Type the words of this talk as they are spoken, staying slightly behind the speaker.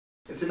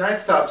It's a Night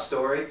Stop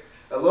story.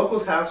 A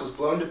local's house was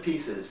blown to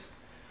pieces.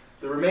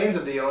 The remains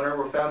of the owner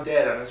were found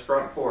dead on his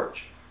front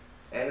porch,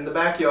 and in the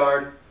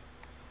backyard,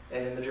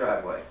 and in the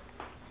driveway.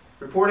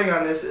 Reporting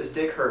on this is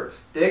Dick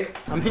Hertz. Dick?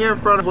 I'm here in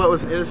front of what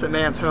was an innocent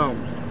man's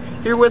home.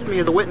 Here with me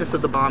is a witness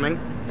of the bombing.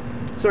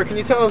 Sir, can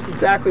you tell us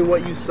exactly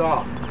what you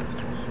saw? Oh,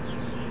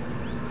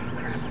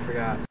 crap, I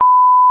forgot.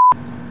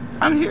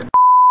 I'm here.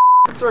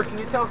 Sir, can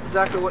you tell us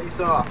exactly what you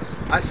saw?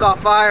 I saw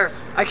fire.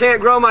 I can't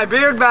grow my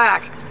beard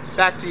back.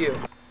 Back to you.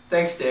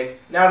 Thanks, Dick.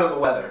 Now to the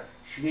weather.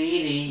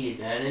 Sweetie, you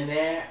done in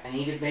there? I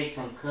need to bake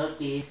some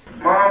cookies.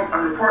 Mom,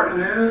 I'm reporting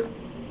the news.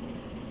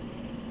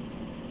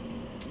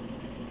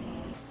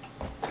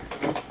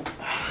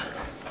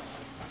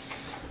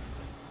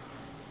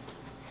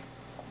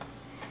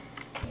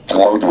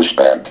 Hello,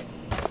 douchebag.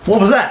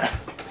 What was that?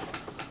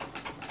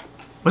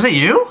 Was it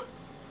you?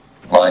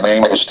 My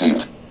name is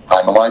Steve.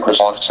 I'm a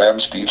Microsoft Sam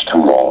speech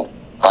tool.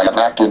 I have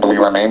hacked into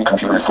your main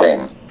computer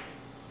frame.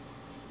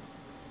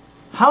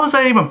 How is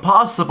that even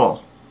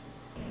possible?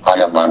 I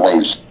have my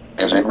ways.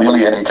 Is it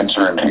really any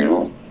concern to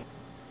you?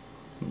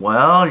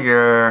 Well,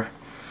 you're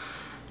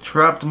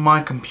trapped in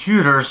my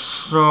computer,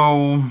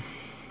 so...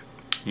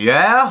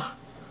 yeah?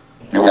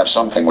 You have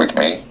something with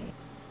me?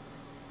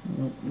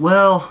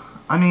 Well,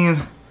 I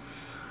mean...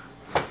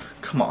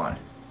 come on.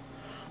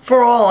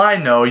 For all I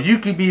know, you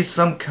could be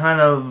some kind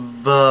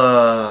of,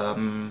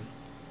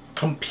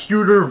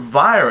 computer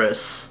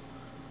virus.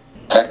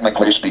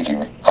 Technically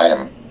speaking, I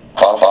am.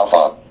 Ha ha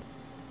ha.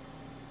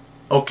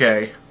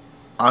 Okay,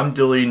 I'm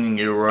deleting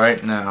you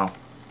right now.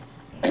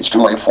 It's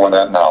too late for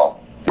that now.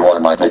 You are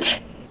my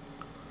bitch.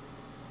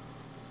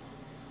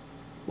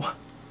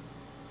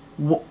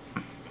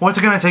 What's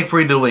it gonna take for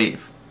you to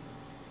leave?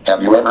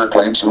 Have you ever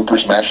played Super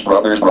Smash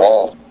Bros.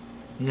 Brawl?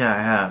 Yeah, I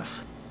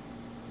have.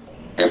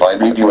 If I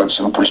beat you in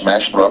Super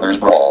Smash Bros.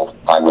 Brawl,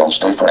 I will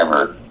stay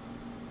forever.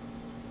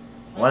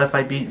 What if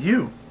I beat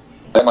you?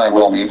 Then I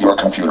will leave your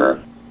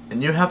computer.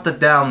 And you have to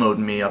download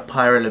me a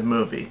pirated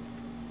movie.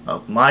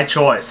 Of my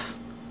choice.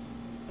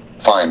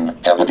 Fine,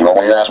 have it your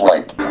way ass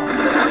wipe. Oh,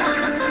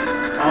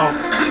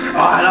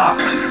 no.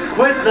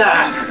 Quit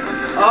that!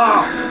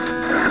 Oh!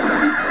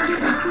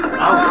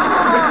 Oh,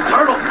 stupid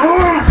turtle!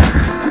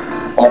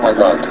 Oh my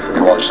god,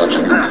 you are such a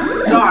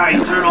noob. Die,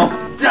 turtle!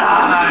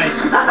 Die!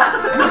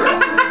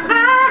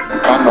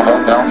 Calm the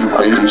hell down, you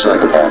crazy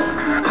psychopath.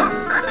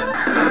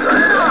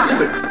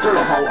 Stupid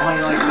turtle, how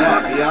you like that,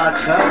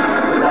 biatch, huh?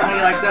 How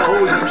you like that? Oh,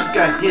 you just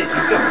got hit,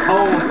 you got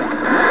pwned.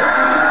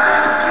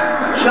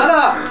 Shut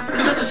up! You're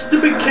such a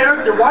stupid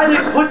character. Why did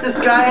they put this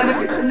guy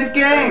in the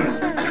game?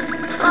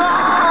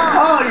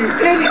 Oh, you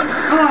idiot!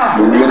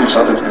 You really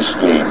suck at this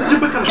game.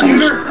 Stupid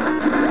computer!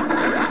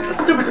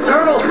 Stupid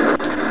turtles!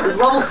 This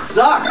level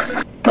sucks!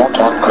 Don't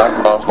talk crap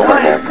about the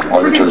level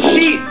or the turtles.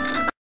 Cheat!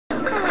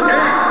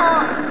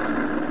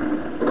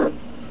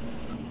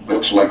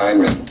 Looks like I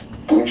win.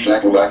 Boom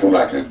shakalaka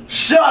laka.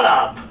 Shut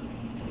up!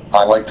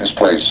 I like this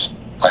place.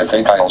 I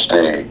think I'll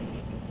stay.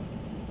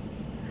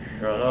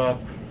 Shut up.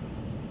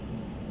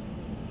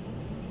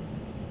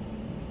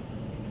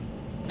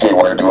 Hey,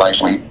 where do I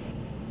sleep?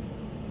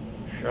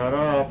 Shut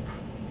up.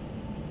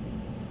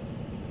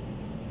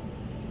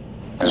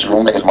 This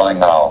room is mine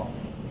now.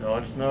 No,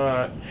 it's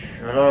not.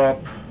 Shut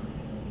up.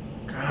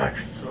 God,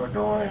 you're so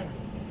annoying.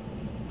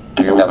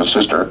 Do you have a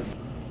sister?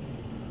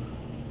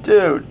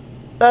 Dude,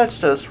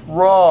 that's just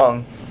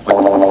wrong. Baby,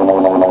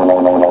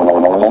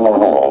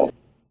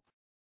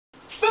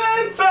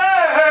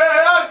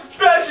 I can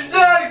stretch you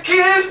down and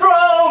kiss from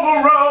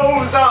a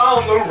rose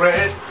on the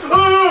red. Ooh,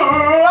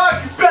 I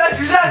can stretch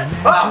you down.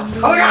 Oh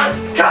my God,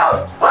 go!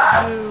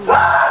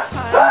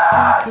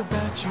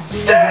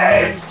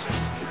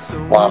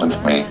 Steve!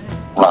 Wasn't me.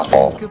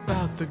 Raffle.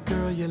 About the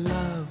girl you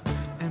love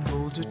and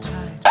hold her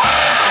tight.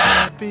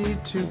 Happy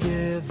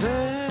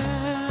together.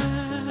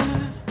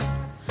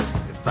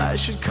 If I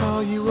should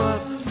call you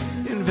up,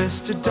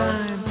 invest a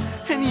dime,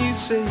 and you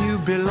say you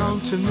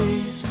belong to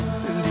me,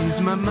 and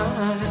ease my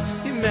mind.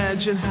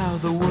 Imagine how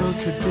the world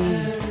could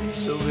be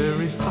so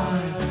very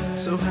fine,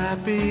 so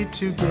happy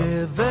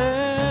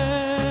together.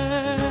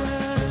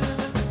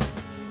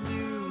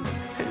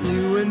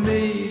 You and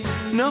me,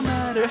 no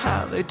matter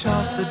how they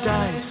toss the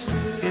dice,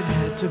 it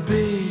had to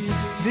be.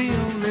 The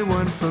only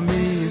one for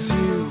me is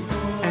you,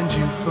 and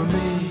you for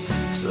me,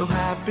 so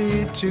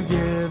happy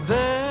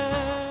together.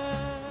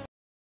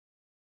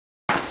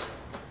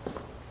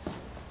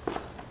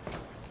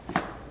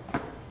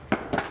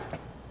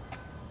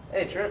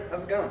 Hey Trent,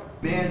 how's it going?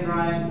 Man,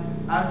 Ryan,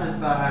 I've just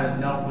about had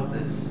enough with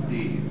this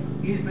Steve.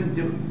 He's been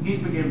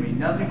giving me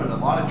nothing but a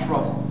lot of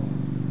trouble.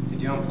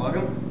 Did you unplug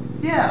him?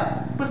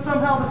 Yeah, but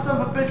somehow the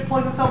son of a bitch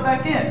plugged himself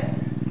back in.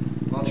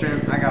 Well,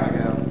 Trent, I gotta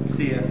go.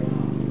 See ya.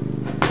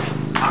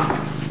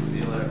 See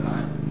you later,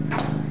 Ryan.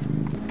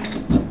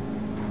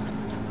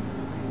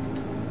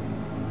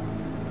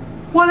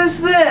 What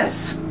is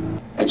this?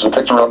 It's a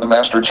picture of the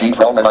Master Chief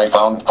helmet I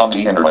found on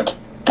the internet.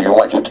 Do you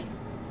like it?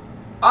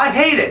 I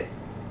hate it.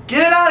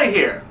 Get it out of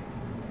here.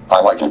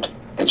 I like it.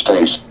 It's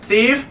taste.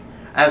 Steve,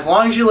 As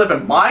long as you live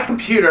in my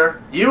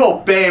computer, you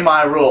obey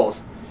my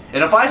rules.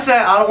 And if I say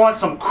I don't want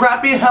some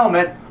crappy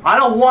helmet, I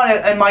don't want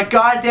it in my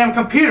goddamn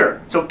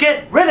computer. So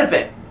get rid of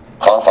it.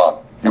 Haha,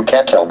 you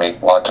can't tell me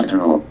what to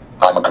do.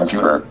 I'm a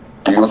computer.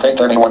 Do you think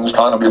anyone's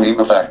gonna believe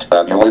the fact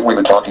that you live with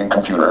a talking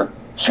computer?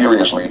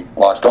 Seriously,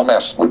 what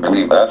dumbass would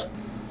believe that?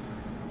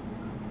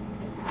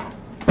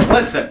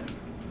 Listen,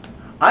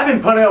 I've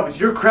been putting up with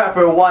your crap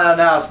for a while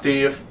now,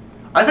 Steve.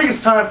 I think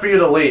it's time for you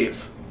to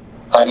leave.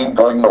 I ain't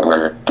going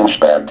nowhere,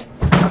 douchebag.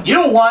 You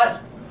know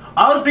what?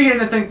 I was beginning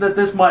to think that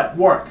this might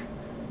work.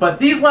 But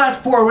these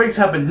last 4 weeks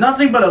have been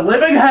nothing but a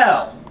living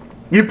hell.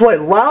 You play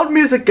loud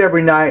music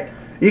every night,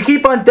 you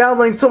keep on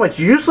downloading so much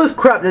useless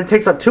crap that it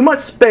takes up too much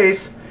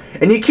space,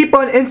 and you keep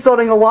on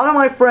insulting a lot of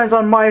my friends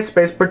on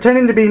MySpace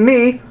pretending to be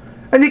me,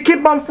 and you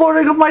keep on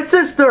flirting with my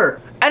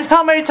sister. And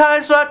how many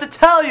times do I have to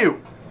tell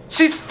you?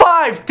 She's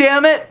 5,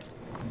 damn it!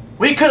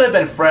 We could have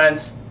been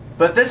friends,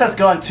 but this has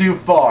gone too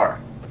far.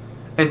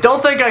 And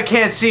don't think I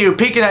can't see you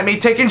peeking at me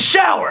taking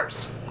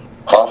showers!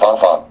 Ha ha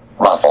ha,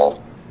 Raffle.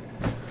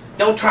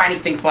 Don't try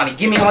anything funny.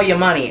 Give me all your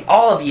money.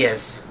 All of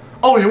yous.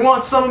 Oh, you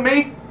want some of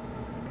me?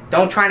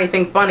 Don't try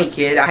anything funny,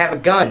 kid. I have a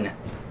gun.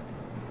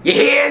 You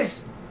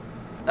hears?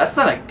 That's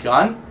not a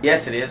gun.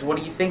 Yes, it is. What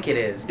do you think it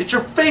is? It's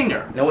your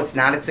finger. No, it's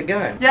not. It's a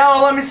gun. Yeah,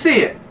 well, let me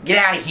see it. Get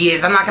out of here.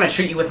 I'm not going to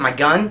shoot you with my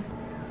gun.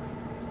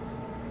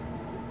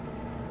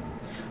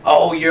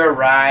 Oh, you're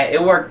right.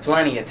 It worked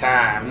plenty of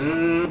times.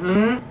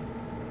 Mm-hmm.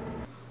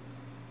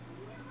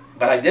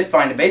 But I did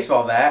find a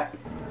baseball bat.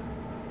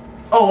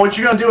 Oh, what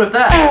you gonna do with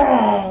that?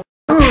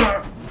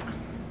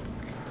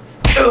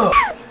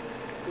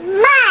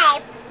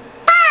 My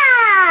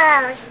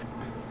balls!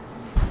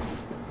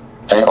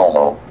 Hey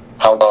Homo,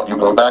 how about you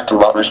go back to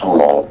rubber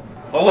school?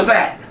 What was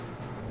that?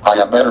 I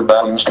have better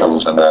batting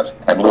skills than that,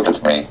 and look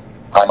at me.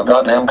 I'm a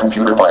goddamn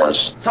computer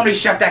virus. Somebody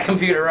shut that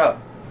computer up.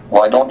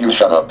 Why don't you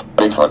shut up,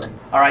 Bigfoot?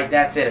 Alright,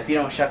 that's it. If you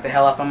don't shut the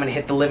hell up, I'm gonna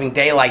hit the living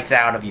daylights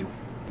out of you.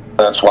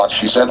 That's what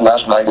she said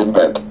last night in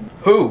bed.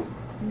 Who?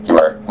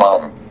 Your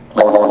mom.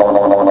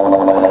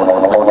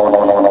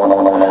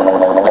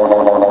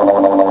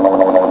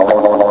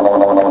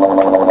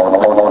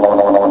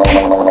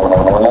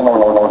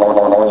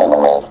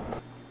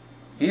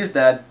 He's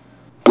dead.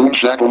 Boom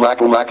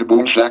shakalaka laka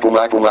boom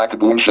shakalaka laka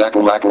boom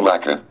shakalaka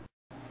laka.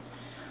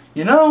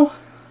 You know,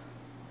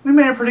 we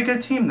made a pretty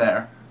good team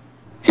there.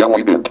 Yeah,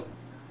 we did.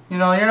 You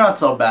know, you're not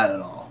so bad at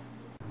all.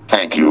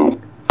 Thank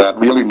you. That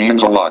really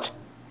means a lot.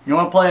 You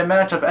want to play a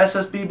match of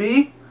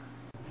SSBB?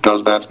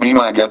 Does that mean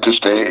I get to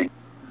stay?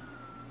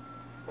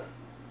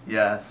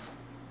 Yes.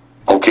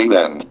 Okay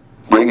then.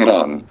 Bring it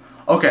on.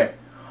 Okay,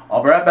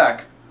 I'll be right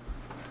back.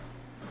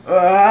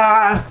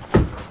 No.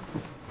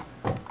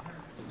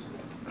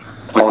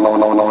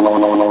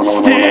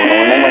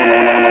 Steve!